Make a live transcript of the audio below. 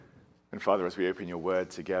And Father, as we open your word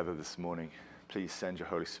together this morning, please send your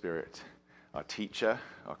Holy Spirit, our teacher,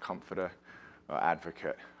 our comforter, our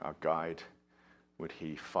advocate, our guide. Would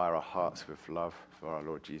he fire our hearts with love for our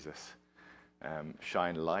Lord Jesus,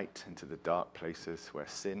 shine light into the dark places where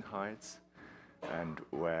sin hides and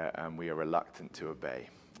where we are reluctant to obey.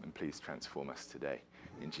 And please transform us today.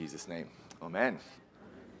 In Jesus' name, amen.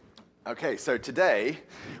 Okay, so today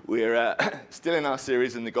we're still in our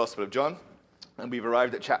series in the Gospel of John, and we've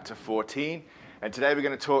arrived at chapter 14, and today we're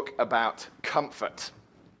going to talk about comfort.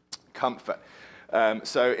 Comfort.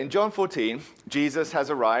 So in John 14, Jesus has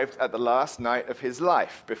arrived at the last night of his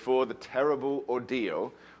life before the terrible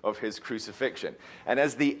ordeal of his crucifixion. And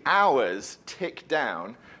as the hours tick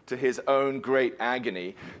down to his own great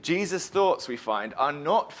agony, Jesus' thoughts, we find, are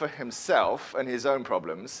not for himself and his own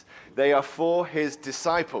problems. They are for his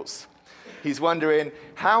disciples. He's wondering,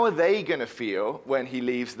 how are they going to feel when he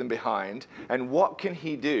leaves them behind? And what can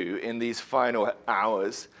he do in these final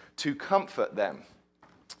hours to comfort them?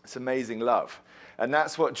 It's amazing love. And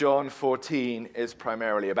that's what John 14 is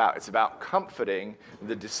primarily about. It's about comforting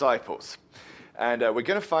the disciples. And we're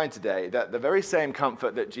going to find today that the very same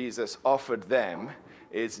comfort that Jesus offered them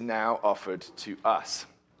is now offered to us.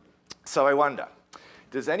 So I wonder,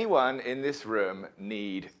 does anyone in this room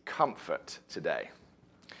need comfort today?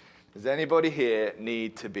 Does anybody here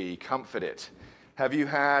need to be comforted? Have you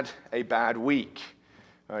had a bad week?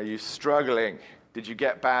 Are you struggling? Did you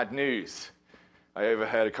get bad news? I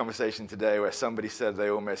overheard a conversation today where somebody said they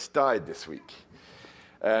almost died this week.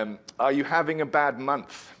 Are you having a bad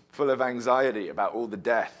month, full of anxiety about all the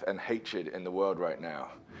death and hatred in the world right now?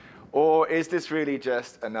 Or is this really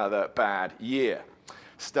just another bad year,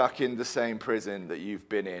 stuck in the same prison that you've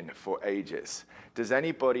been in for ages? Does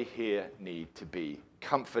anybody here need to be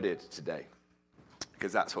comforted today?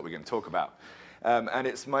 Because that's what we're going to talk about. And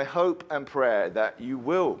it's my hope and prayer that you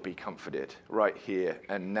will be comforted right here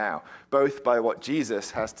and now, both by what Jesus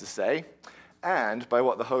has to say and by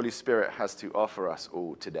what the Holy Spirit has to offer us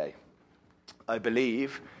all today. I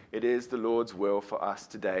believe it is the Lord's will for us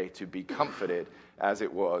today to be comforted as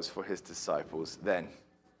it was for his disciples then.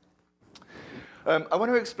 I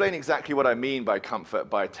want to explain exactly what I mean by comfort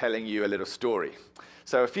by telling you a little story.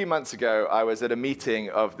 So a few months ago, I was at a meeting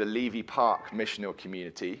of the Levy Park missional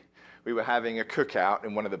community. We were having a cookout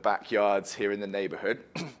in one of the backyards here in the neighborhood,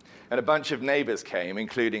 and a bunch of neighbors came,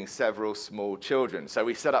 including several small children. So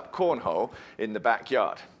we set up cornhole in the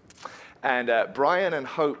backyard. And Brian and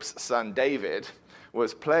Hope's son, David,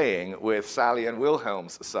 was playing with Sally and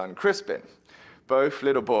Wilhelm's son, Crispin. Both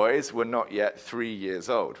little boys were not yet 3 years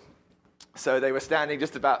old. So they were standing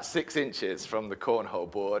just about 6 inches from the cornhole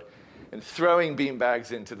board and throwing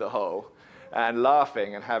beanbags into the hole and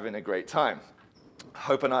laughing and having a great time.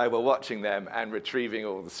 Hope and I were watching them and retrieving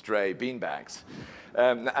all the stray beanbags.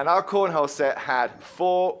 And our cornhole set had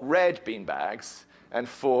 4 red beanbags and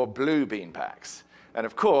 4 blue beanbags. And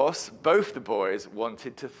of course, both the boys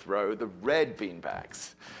wanted to throw the red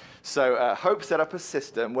beanbags. So Hope set up a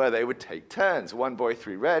system where they would take turns. One boy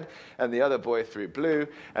threw red and the other boy threw blue,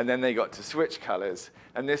 and then they got to switch colors.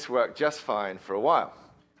 And this worked just fine for a while,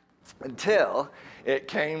 until it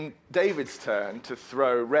came David's turn to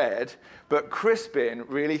throw red, but Crispin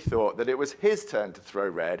really thought that it was his turn to throw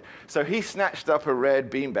red, so he snatched up a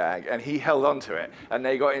red beanbag and he held onto it, and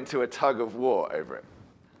they got into a tug of war over it.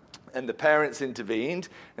 And the parents intervened,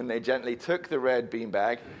 and they gently took the red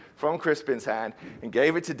beanbag from Crispin's hand and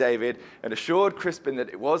gave it to David and assured Crispin that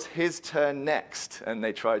it was his turn next, and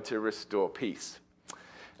they tried to restore peace.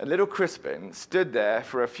 And little Crispin stood there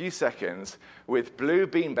for a few seconds with blue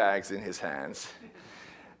beanbags in his hands,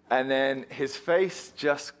 and then his face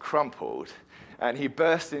just crumpled, and he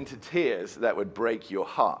burst into tears that would break your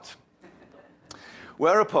heart.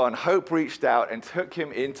 Whereupon Hope reached out and took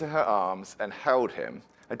him into her arms and held him.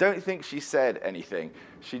 I don't think she said anything.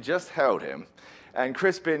 She just held him. And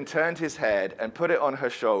Crispin turned his head and put it on her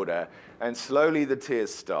shoulder, and slowly the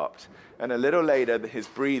tears stopped. And a little later, his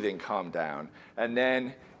breathing calmed down, and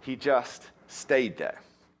then he just stayed there.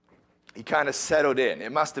 He kind of settled in.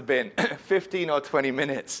 It must have been 15 or 20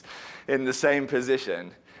 minutes in the same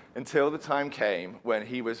position until the time came when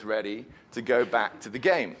he was ready to go back to the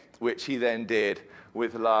game, which he then did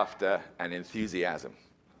with laughter and enthusiasm.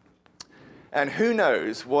 And who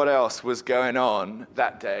knows what else was going on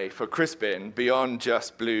that day for Crispin beyond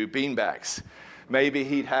just blue beanbags. Maybe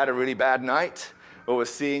he'd had a really bad night, or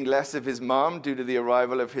was seeing less of his mom due to the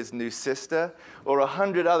arrival of his new sister, or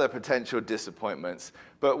 100 other potential disappointments.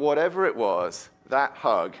 But whatever it was, that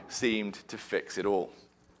hug seemed to fix it all.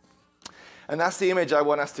 And that's the image I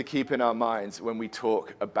want us to keep in our minds when we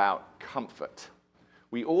talk about comfort.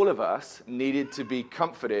 All of us needed to be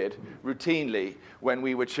comforted routinely when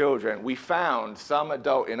we were children. We found some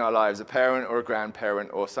adult in our lives, a parent or a grandparent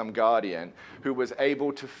or some guardian, who was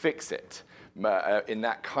able to fix it in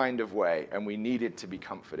that kind of way, and we needed to be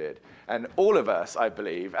comforted. And all of us, I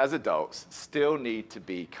believe, as adults, still need to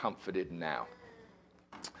be comforted now.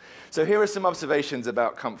 So here are some observations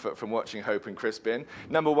about comfort from watching Hope and Crispin.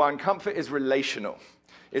 Number one, comfort is relational.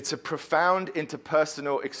 It's a profound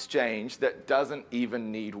interpersonal exchange that doesn't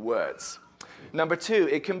even need words. Number two,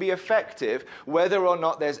 it can be effective whether or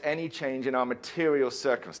not there's any change in our material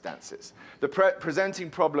circumstances. The presenting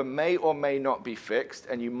problem may or may not be fixed,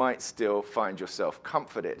 and you might still find yourself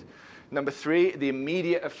comforted. Number three, the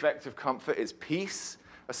immediate effect of comfort is peace,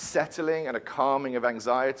 a settling and a calming of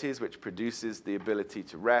anxieties, which produces the ability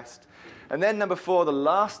to rest. And then number four, the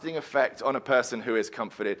lasting effect on a person who is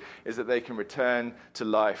comforted is that they can return to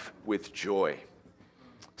life with joy.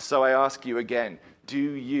 So I ask you again, do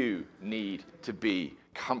you need to be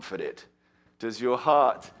comforted? Does your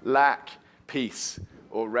heart lack peace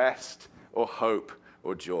or rest or hope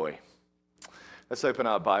or joy? Let's open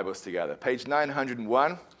our Bibles together. Page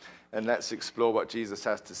 901, and let's explore what Jesus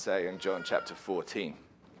has to say in John chapter 14.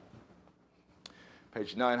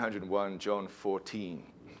 Page 901, John 14.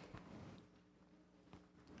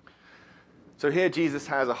 So here Jesus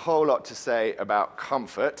has a whole lot to say about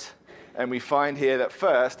comfort. And we find here that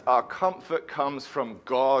first, our comfort comes from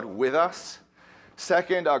God with us.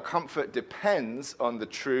 Second, our comfort depends on the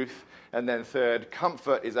truth. And then third,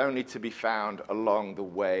 comfort is only to be found along the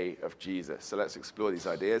way of Jesus. So let's explore these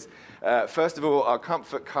ideas. First of all, our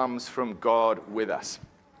comfort comes from God with us.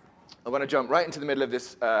 I want to jump right into the middle of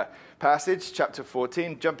this passage, chapter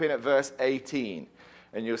 14. Jump in at verse 18.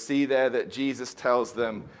 And you'll see there that Jesus tells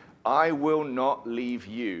them, I will not leave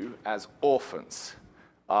you as orphans.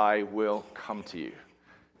 I will come to you.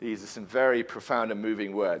 These are some very profound and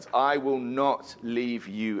moving words. I will not leave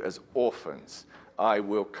you as orphans. I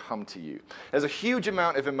will come to you. There's a huge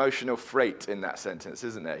amount of emotional freight in that sentence,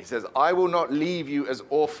 isn't there? He says, I will not leave you as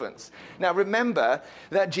orphans. Now remember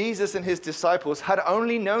that Jesus and his disciples had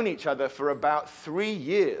only known each other for about 3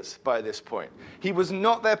 years by this point. He was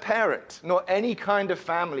not their parent, nor any kind of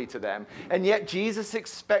family to them, and yet Jesus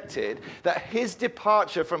expected that his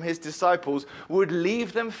departure from his disciples would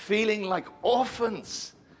leave them feeling like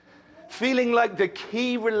orphans. Feeling like the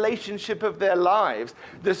key relationship of their lives,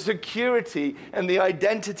 the security and the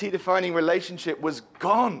identity-defining relationship was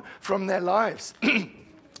gone from their lives.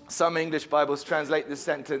 Some English Bibles translate this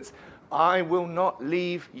sentence, I will not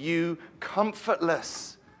leave you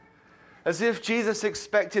comfortless. As if Jesus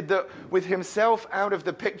expected that with himself out of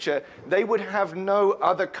the picture, they would have no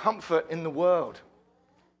other comfort in the world.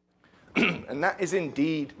 And that is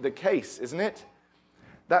indeed the case, isn't it?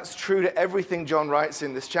 That's true to everything John writes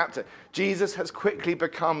in this chapter. Jesus has quickly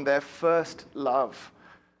become their first love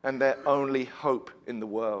and their only hope in the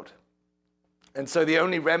world. And so the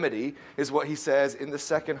only remedy is what he says in the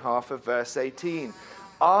second half of verse 18.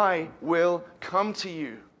 I will come to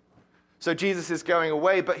you. So Jesus is going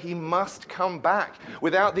away, but he must come back.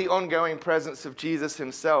 Without the ongoing presence of Jesus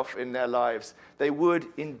himself in their lives, they would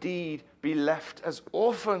indeed be left as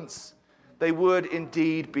orphans. They would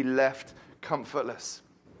indeed be left comfortless.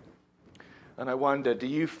 And I wonder, do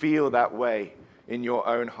you feel that way in your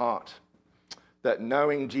own heart? That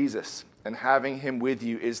knowing Jesus and having him with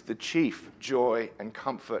you is the chief joy and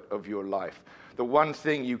comfort of your life. The one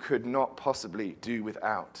thing you could not possibly do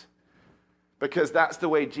without. Because that's the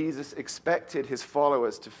way Jesus expected his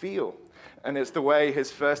followers to feel. And it's the way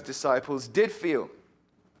his first disciples did feel.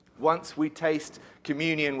 Once we taste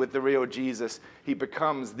communion with the real Jesus, he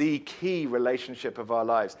becomes the key relationship of our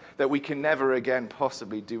lives that we can never again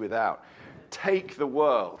possibly do without. Take the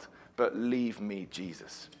world, but leave me,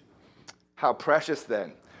 Jesus. How precious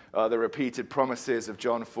then are the repeated promises of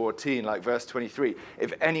John 14, like verse 23.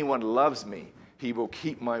 If anyone loves me, he will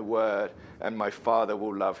keep my word, and my Father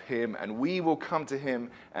will love him, and we will come to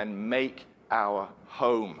him and make our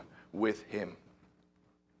home with him.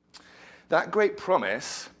 That great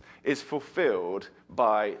promise is fulfilled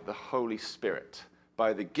by the Holy Spirit,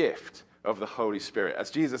 by the gift of the Holy Spirit,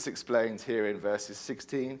 as Jesus explains here in verses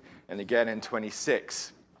 16 and again in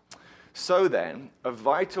 26. So then, a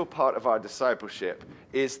vital part of our discipleship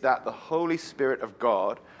is that the Holy Spirit of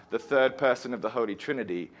God, the third person of the Holy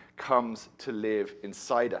Trinity, comes to live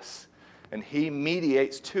inside us. And he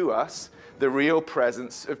mediates to us the real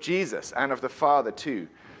presence of Jesus and of the Father too.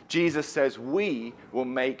 Jesus says we will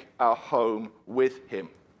make our home with him.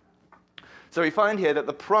 So we find here that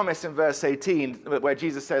the promise in verse 18, where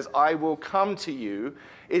Jesus says, I will come to you,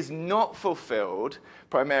 is not fulfilled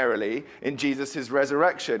primarily in Jesus'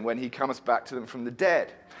 resurrection when he comes back to them from the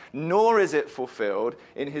dead. Nor is it fulfilled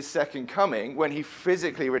in his second coming when he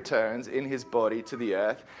physically returns in his body to the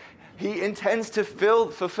earth. He intends to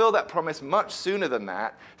fulfill that promise much sooner than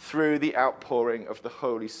that through the outpouring of the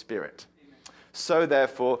Holy Spirit. So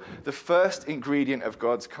therefore, the first ingredient of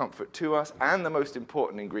God's comfort to us, and the most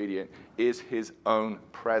important ingredient, is his own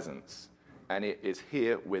presence. And it is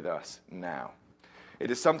here with us now. It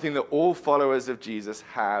is something that all followers of Jesus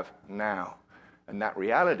have now. And that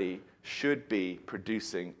reality should be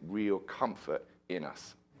producing real comfort in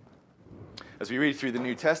us. As we read through the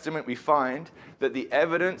New Testament, we find that the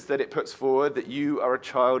evidence that it puts forward that you are a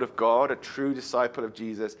child of God, a true disciple of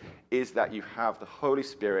Jesus, is that you have the Holy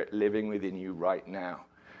Spirit living within you right now.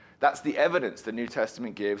 That's the evidence the New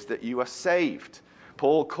Testament gives that you are saved.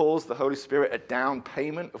 Paul calls the Holy Spirit a down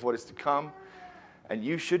payment of what is to come, and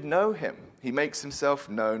you should know him. He makes himself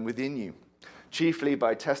known within you, chiefly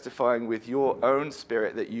by testifying with your own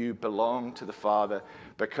spirit that you belong to the Father,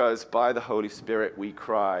 because by the Holy Spirit we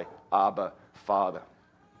cry, Abba, Father.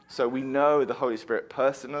 So we know the Holy Spirit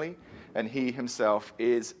personally, and he himself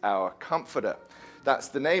is our comforter. That's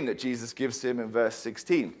the name that Jesus gives him in verse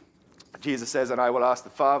 16. Jesus says, and I will ask the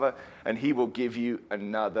Father, and he will give you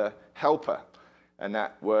another helper. And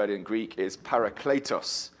that word in Greek is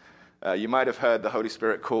parakletos. You might have heard the Holy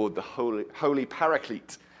Spirit called the Holy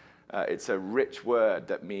Paraclete. It's a rich word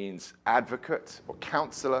that means advocate or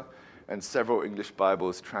counselor, and several English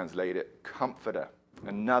Bibles translate it comforter.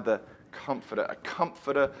 Another comforter, a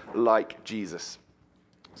comforter like Jesus.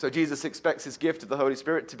 So Jesus expects his gift of the Holy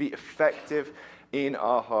Spirit to be effective in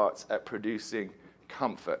our hearts at producing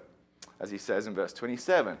comfort. As he says in verse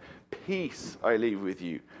 27, peace I leave with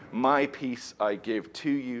you, my peace I give to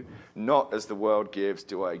you, not as the world gives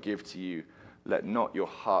do I give to you. Let not your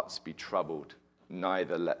hearts be troubled,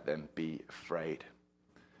 neither let them be afraid.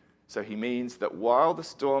 So he means that while the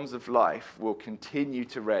storms of life will continue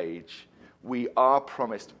to rage, we are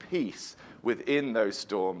promised peace within those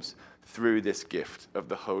storms through this gift of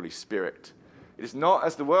the Holy Spirit. It is not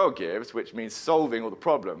as the world gives, which means solving all the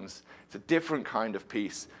problems. It's a different kind of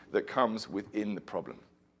peace that comes within the problem.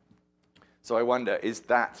 So I wonder, is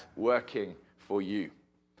that working for you?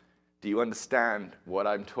 Do you understand what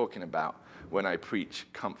I'm talking about when I preach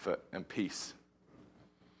comfort and peace?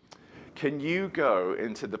 Can you go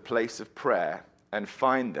into the place of prayer and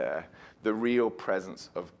find there the real presence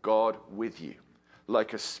of God with you,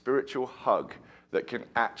 like a spiritual hug that can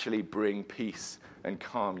actually bring peace and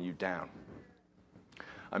calm you down?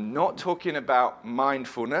 I'm not talking about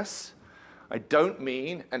mindfulness. I don't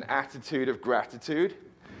mean an attitude of gratitude.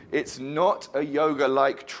 It's not a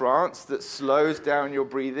yoga-like trance that slows down your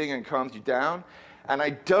breathing and calms you down. And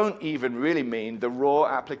I don't even really mean the raw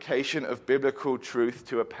application of biblical truth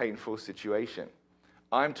to a painful situation.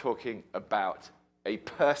 I'm talking about a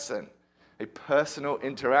person, a personal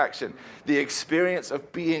interaction, the experience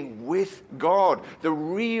of being with God, the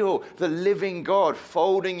real, the living God,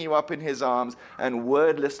 folding you up in his arms and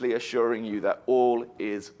wordlessly assuring you that all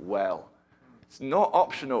is well. It's not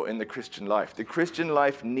optional in the Christian life. The Christian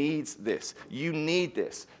life needs this. You need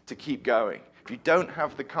this to keep going. If you don't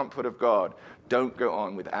have the comfort of God, don't go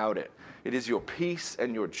on without it. It is your peace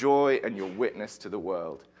and your joy and your witness to the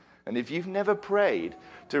world. And if you've never prayed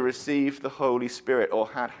to receive the Holy Spirit or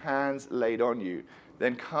had hands laid on you,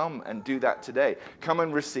 then come and do that today. Come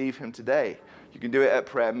and receive him today. You can do it at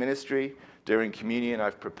prayer ministry. During communion,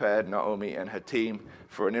 I've prepared Naomi and her team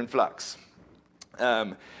for an influx.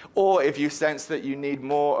 Or if you sense that you need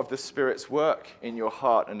more of the Spirit's work in your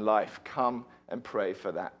heart and life, come and pray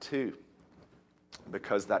for that too,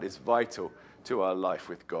 because that is vital to our life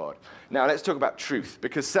with God. Now let's talk about truth,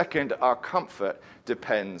 because second, our comfort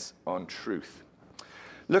depends on truth.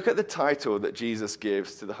 Look at the title that Jesus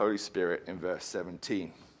gives to the Holy Spirit in verse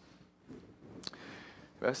 17.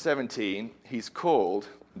 Verse 17, he's called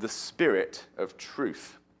the Spirit of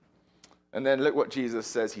Truth. And then look what Jesus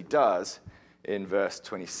says he does in verse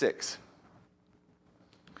 26.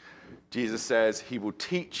 Jesus says, he will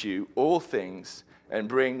teach you all things and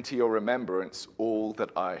bring to your remembrance all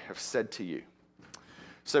that I have said to you.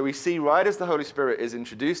 So we see right as the Holy Spirit is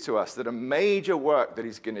introduced to us that a major work that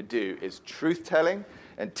he's going to do is truth-telling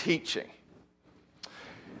and teaching.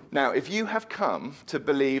 Now, if you have come to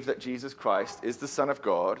believe that Jesus Christ is the Son of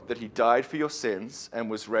God, that he died for your sins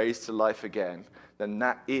and was raised to life again, then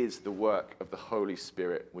that is the work of the Holy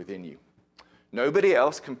Spirit within you. Nobody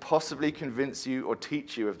else can possibly convince you or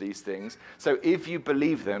teach you of these things. So if you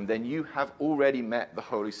believe them, then you have already met the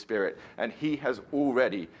Holy Spirit, and he has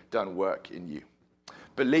already done work in you.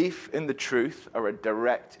 Belief in the truth are a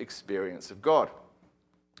direct experience of God.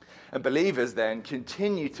 And believers then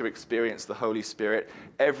continue to experience the Holy Spirit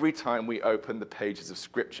every time we open the pages of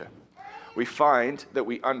Scripture. We find that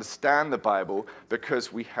we understand the Bible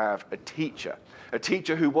because we have a teacher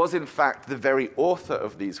who was in fact the very author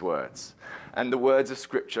of these words. And the words of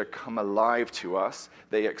Scripture come alive to us.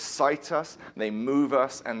 They excite us, they move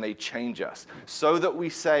us, and they change us. So that we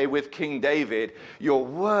say with King David, "Your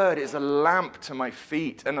word is a lamp to my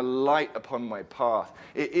feet and a light upon my path.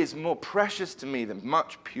 It is more precious to me than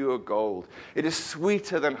much pure gold. It is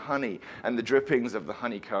sweeter than honey and the drippings of the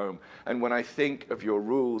honeycomb. And when I think of your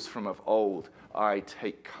rules from of old, I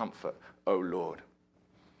take comfort, O Lord."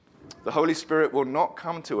 The Holy Spirit will not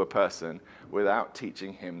come to a person without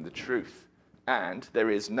teaching him the truth. And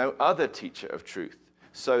there is no other teacher of truth.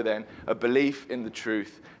 So then, a belief in the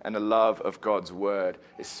truth and a love of God's word,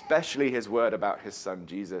 especially his word about his son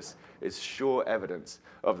Jesus, is sure evidence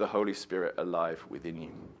of the Holy Spirit alive within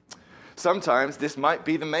you. Sometimes this might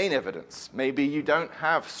be the main evidence. Maybe you don't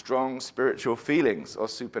have strong spiritual feelings or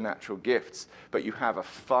supernatural gifts, but you have a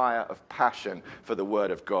fire of passion for the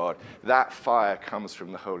word of God. That fire comes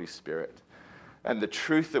from the Holy Spirit. And the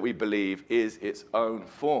truth that we believe is its own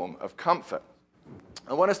form of comfort.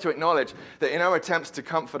 I want us to acknowledge that in our attempts to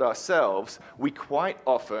comfort ourselves, we quite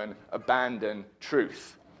often abandon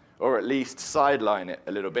truth, or at least sideline it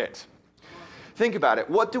a little bit. Think about it.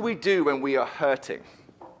 What do we do when we are hurting?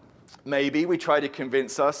 Maybe we try to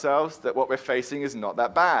convince ourselves that what we're facing is not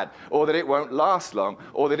that bad, or that it won't last long,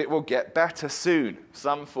 or that it will get better soon.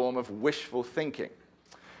 Some form of wishful thinking.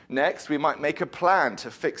 Next, we might make a plan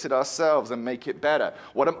to fix it ourselves and make it better.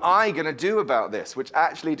 What am I going to do about this? Which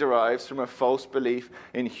actually derives from a false belief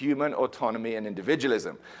in human autonomy and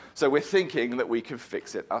individualism. So we're thinking that we can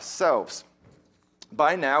fix it ourselves.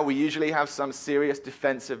 By now, we usually have some serious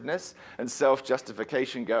defensiveness and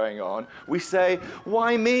self-justification going on. We say,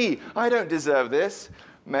 "Why me? I don't deserve this."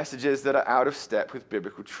 Messages that are out of step with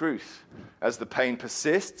biblical truth. As the pain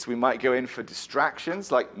persists, we might go in for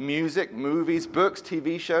distractions like music, movies, books,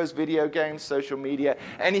 TV shows, video games, social media,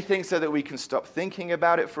 anything so that we can stop thinking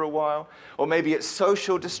about it for a while. Or maybe it's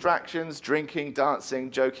social distractions, drinking,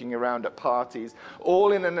 dancing, joking around at parties,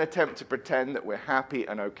 all in an attempt to pretend that we're happy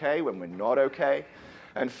and okay when we're not okay.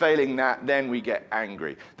 And failing that, then we get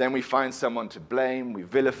angry. Then we find someone to blame, we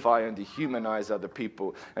vilify and dehumanize other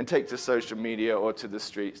people, and take to social media or to the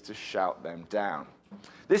streets to shout them down.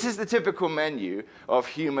 This is the typical menu of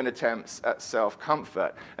human attempts at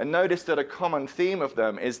self-comfort. And notice that a common theme of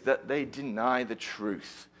them is that they deny the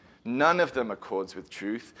truth. None of them accords with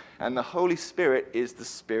truth, and the Holy Spirit is the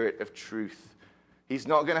Spirit of truth. He's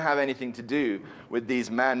not going to have anything to do with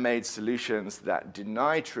these man-made solutions that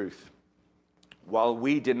deny truth. While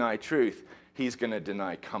we deny truth, he's going to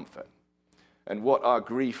deny comfort. And what our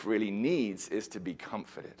grief really needs is to be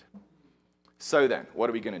comforted. So then, what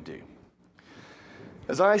are we going to do?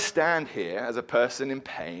 As I stand here as a person in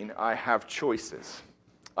pain, I have choices.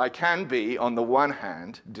 I can be, on the one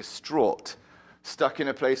hand, distraught, stuck in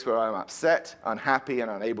a place where I'm upset, unhappy, and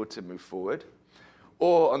unable to move forward.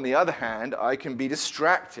 Or, on the other hand, I can be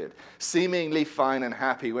distracted, seemingly fine and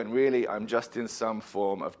happy when really I'm just in some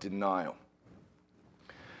form of denial.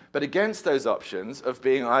 But against those options of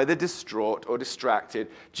being either distraught or distracted,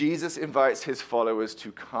 Jesus invites his followers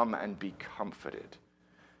to come and be comforted.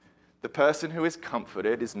 The person who is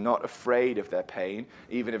comforted is not afraid of their pain,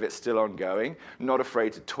 even if it's still ongoing, not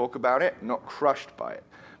afraid to talk about it, not crushed by it.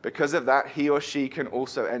 Because of that, he or she can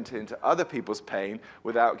also enter into other people's pain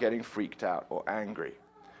without getting freaked out or angry.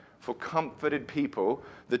 For comforted people,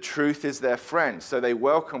 the truth is their friend, so they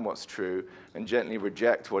welcome what's true and gently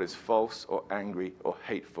reject what is false or angry or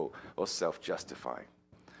hateful or self-justifying.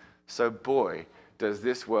 So boy, does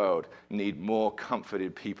this world need more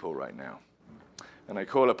comforted people right now. And I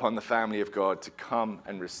call upon the family of God to come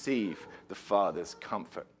and receive the Father's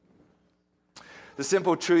comfort. The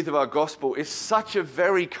simple truth of our gospel is such a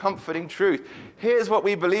very comforting truth. Here's what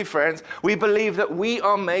we believe, friends. We believe that we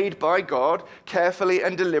are made by God, carefully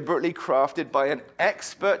and deliberately crafted by an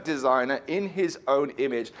expert designer in his own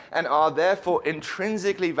image, and are therefore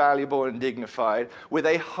intrinsically valuable and dignified with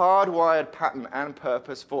a hardwired pattern and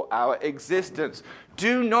purpose for our existence.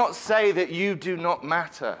 Do not say that you do not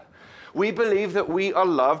matter. We believe that we are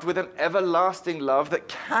loved with an everlasting love that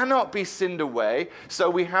cannot be sinned away, so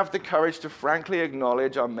we have the courage to frankly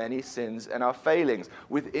acknowledge our many sins and our failings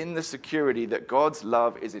within the security that God's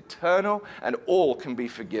love is eternal and all can be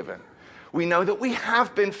forgiven. We know that we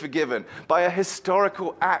have been forgiven by a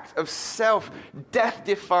historical act of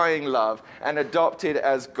self-death-defying love and adopted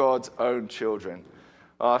as God's own children.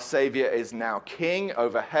 Our Savior is now King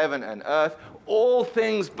over heaven and earth. All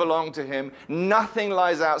things belong to him. Nothing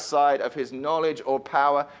lies outside of his knowledge or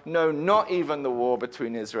power. No, not even the war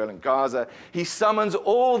between Israel and Gaza. He summons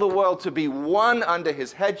all the world to be one under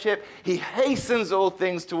his headship. He hastens all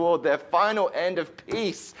things toward their final end of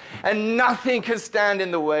peace. And nothing can stand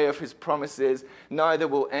in the way of his promises. Neither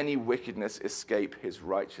will any wickedness escape his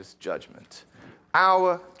righteous judgment.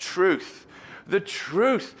 Our truth. The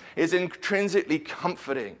truth is intrinsically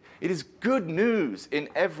comforting. It is good news in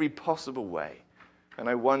every possible way. And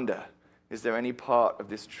I wonder, is there any part of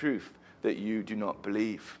this truth that you do not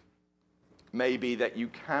believe? Maybe that you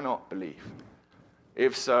cannot believe.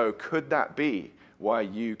 If so, could that be why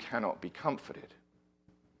you cannot be comforted?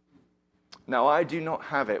 Now, I do not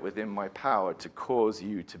have it within my power to cause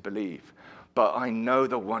you to believe, but I know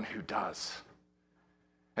the one who does.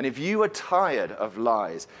 And if you are tired of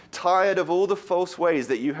lies, tired of all the false ways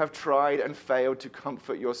that you have tried and failed to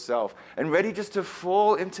comfort yourself, and ready just to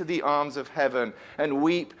fall into the arms of heaven and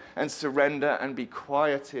weep and surrender and be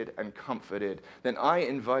quieted and comforted, then I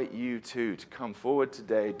invite you too to come forward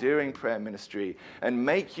today during prayer ministry and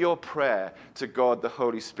make your prayer to God the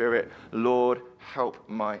Holy Spirit, Lord, help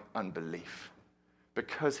my unbelief.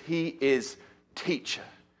 Because he is teacher.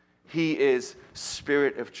 He is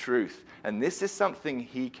Spirit of truth. And this is something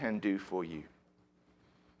he can do for you.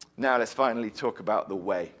 Now let's finally talk about the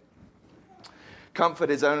way.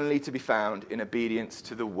 Comfort is only to be found in obedience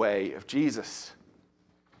to the way of Jesus.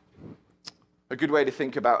 A good way to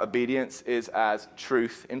think about obedience is as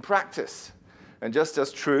truth in practice. And just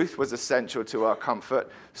as truth was essential to our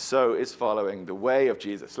comfort, so is following the way of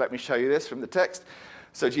Jesus. Let me show you this from the text.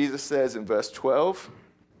 So Jesus says in verse 12,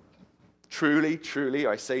 "Truly, truly,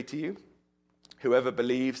 I say to you, whoever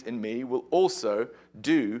believes in me will also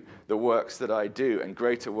do the works that I do, and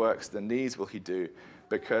greater works than these will he do,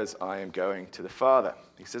 because I am going to the Father."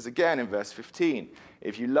 He says again in verse 15,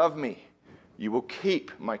 "If you love me, you will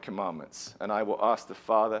keep my commandments, and I will ask the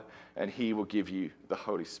Father, and he will give you the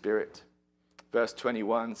Holy Spirit." Verse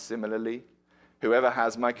 21, similarly, "Whoever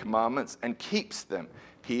has my commandments and keeps them,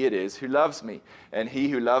 he it is who loves me, and he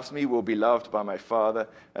who loves me will be loved by my Father,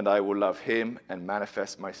 and I will love him and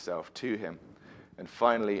manifest myself to him." And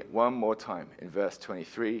finally, one more time in verse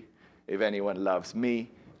 23, "If anyone loves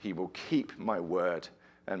me, he will keep my word,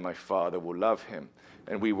 and my Father will love him,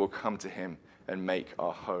 and we will come to him and make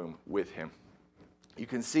our home with him." You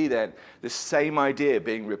can see then the same idea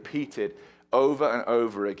being repeated over and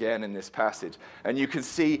over again in this passage. And you can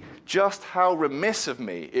see just how remiss of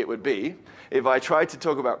me it would be if I tried to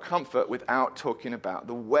talk about comfort without talking about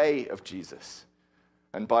the way of Jesus.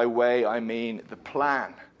 And by way, I mean the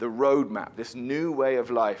plan, the roadmap, this new way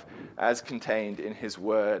of life as contained in his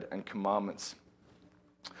word and commandments.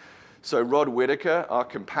 So Rod Whitaker, our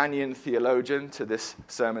companion theologian to this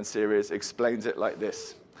sermon series, explains it like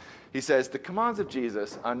this. He says, "The commands of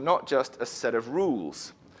Jesus are not just a set of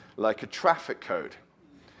rules, like a traffic code.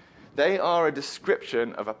 They are a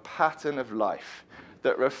description of a pattern of life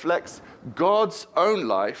that reflects God's own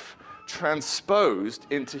life transposed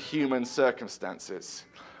into human circumstances.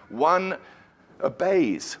 One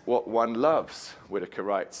obeys what one loves," Whitaker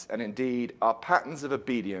writes, "and indeed our patterns of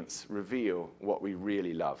obedience reveal what we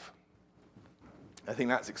really love." I think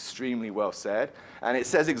that's extremely well said, and it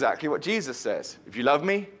says exactly what Jesus says. If you love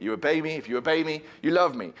me, you obey me. If you obey me, you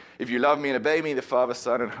love me. If you love me and obey me, the Father,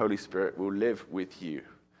 Son, and Holy Spirit will live with you.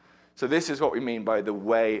 So this is what we mean by the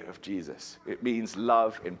way of Jesus. It means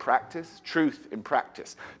love in practice, truth in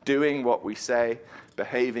practice, doing what we say,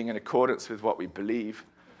 behaving in accordance with what we believe,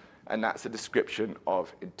 and that's a description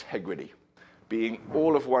of integrity, being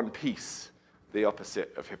all of one piece, the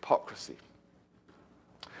opposite of hypocrisy.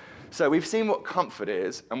 So we've seen what comfort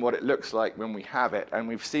is and what it looks like when we have it, and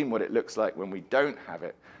we've seen what it looks like when we don't have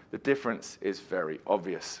it. The difference is very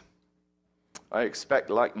obvious. I expect,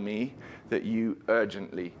 like me, that you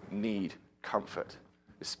urgently need comfort,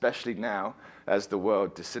 especially now as the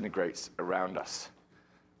world disintegrates around us.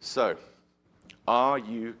 So, are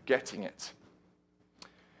you getting it?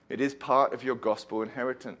 It is part of your gospel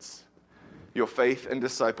inheritance. Your faith and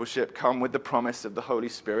discipleship come with the promise of the Holy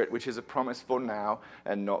Spirit, which is a promise for now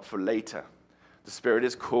and not for later. The Spirit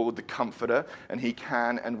is called the Comforter, and he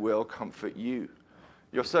can and will comfort you.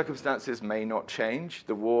 Your circumstances may not change,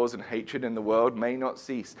 the wars and hatred in the world may not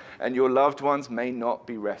cease, and your loved ones may not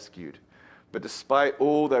be rescued. But despite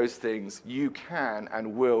all those things, you can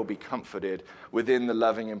and will be comforted within the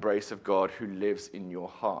loving embrace of God who lives in your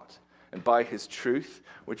heart. and by his truth,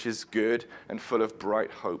 which is good and full of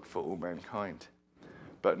bright hope for all mankind.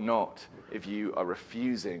 But not if you are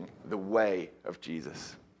refusing the way of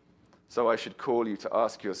Jesus. So I should call you to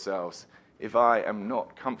ask yourselves, if I am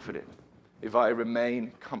not comforted, if I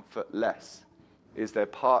remain comfortless, is there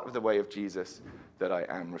part of the way of Jesus that I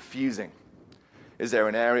am refusing? Is there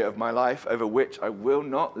an area of my life over which I will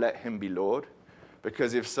not let him be Lord?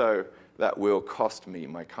 Because if so, that will cost me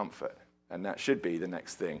my comfort. And that should be the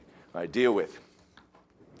next thing I deal with.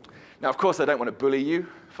 Now, of course, I don't want to bully you,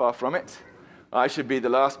 far from it. I should be the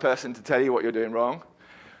last person to tell you what you're doing wrong.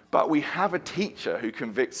 But we have a teacher who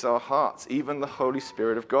convicts our hearts, even the Holy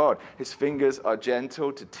Spirit of God. His fingers are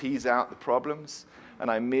gentle to tease out the problems,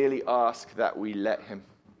 and I merely ask that we let him.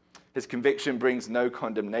 His conviction brings no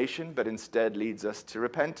condemnation, but instead leads us to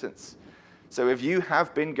repentance. So if you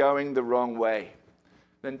have been going the wrong way,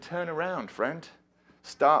 then turn around, friend.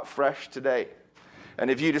 Start fresh today. And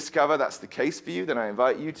if you discover that's the case for you, then I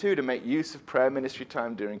invite you to make use of prayer ministry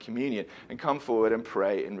time during communion and come forward and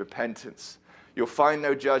pray in repentance. You'll find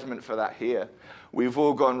no judgment for that here. We've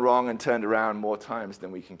all gone wrong and turned around more times than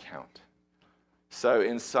we can count. So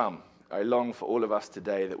in sum, I long for all of us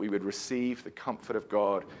today that we would receive the comfort of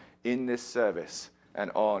God in this service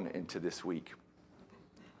and on into this week.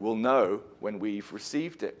 We'll know when we've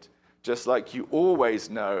received it, just like you always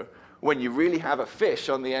know when you really have a fish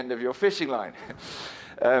on the end of your fishing line.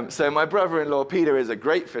 So my brother-in-law Peter is a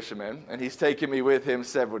great fisherman, and he's taken me with him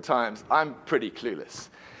several times. I'm pretty clueless.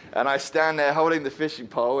 And I stand there holding the fishing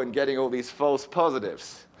pole and getting all these false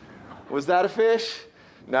positives. Was that a fish?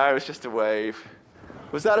 No, it was just a wave.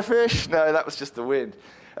 Was that a fish? No, that was just the wind.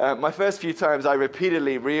 My first few times, I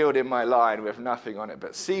repeatedly reeled in my line with nothing on it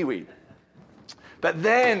but seaweed. But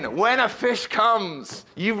then, when a fish comes,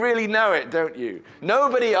 you really know it, don't you?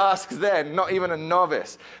 Nobody asks then, not even a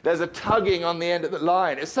novice. There's a tugging on the end of the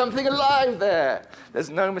line. Is something alive there?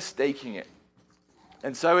 There's no mistaking it.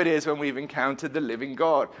 And so it is when we've encountered the living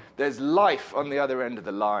God. There's life on the other end of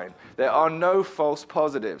the line. There are no false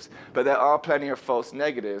positives, but there are plenty of false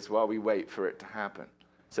negatives while we wait for it to happen.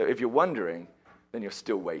 So if you're wondering, then you're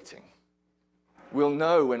still waiting. We'll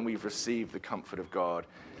know when we've received the comfort of God.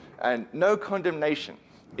 And no condemnation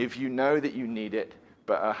if you know that you need it,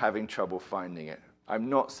 but are having trouble finding it. I'm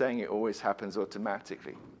not saying it always happens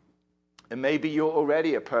automatically. And maybe you're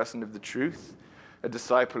already a person of the truth, a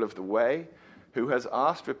disciple of the way, who has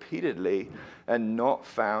asked repeatedly and not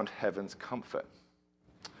found heaven's comfort.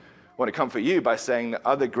 I want to comfort you by saying that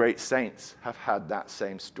other great saints have had that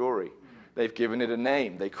same story. They've given it a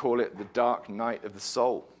name. They call it the dark night of the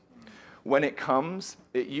soul. When it comes,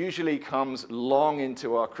 it usually comes long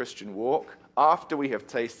into our Christian walk, after we have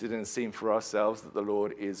tasted and seen for ourselves that the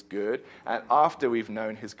Lord is good, and after we've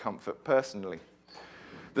known his comfort personally.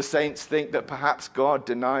 The saints think that perhaps God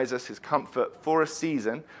denies us his comfort for a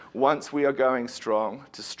season once we are going strong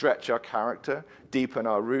to stretch our character, deepen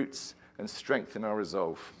our roots, and strengthen our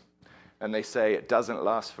resolve. And they say it doesn't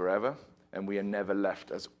last forever, and we are never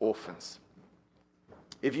left as orphans.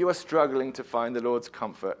 If you are struggling to find the Lord's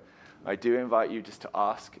comfort, I do invite you just to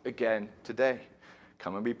ask again today.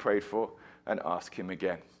 Come and be prayed for and ask him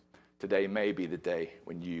again. Today may be the day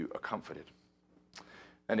when you are comforted.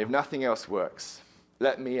 And if nothing else works,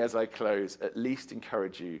 let me, as I close, at least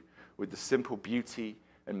encourage you with the simple beauty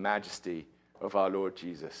and majesty of our Lord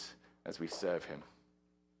Jesus as we serve him.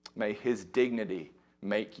 May his dignity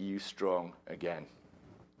make you strong again.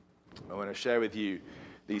 I want to share with you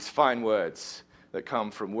these fine words that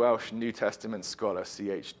come from Welsh New Testament scholar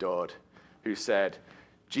C.H. Dodd, who said,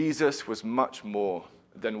 Jesus was much more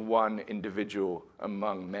than one individual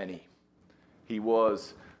among many. He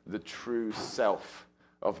was the true self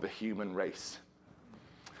of the human race,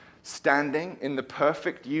 standing in the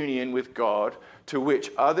perfect union with God to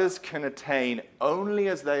which others can attain only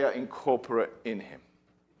as they are incorporate in him.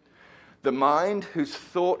 The mind whose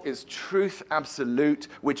thought is truth absolute,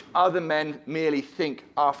 which other men merely think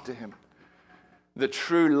after him. The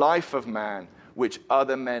true life of man, which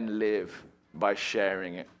other men live by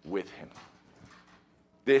sharing it with him.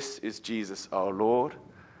 This is Jesus our Lord,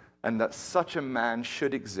 and that such a man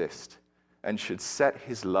should exist and should set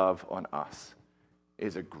his love on us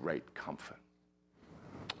is a great comfort.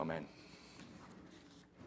 Amen.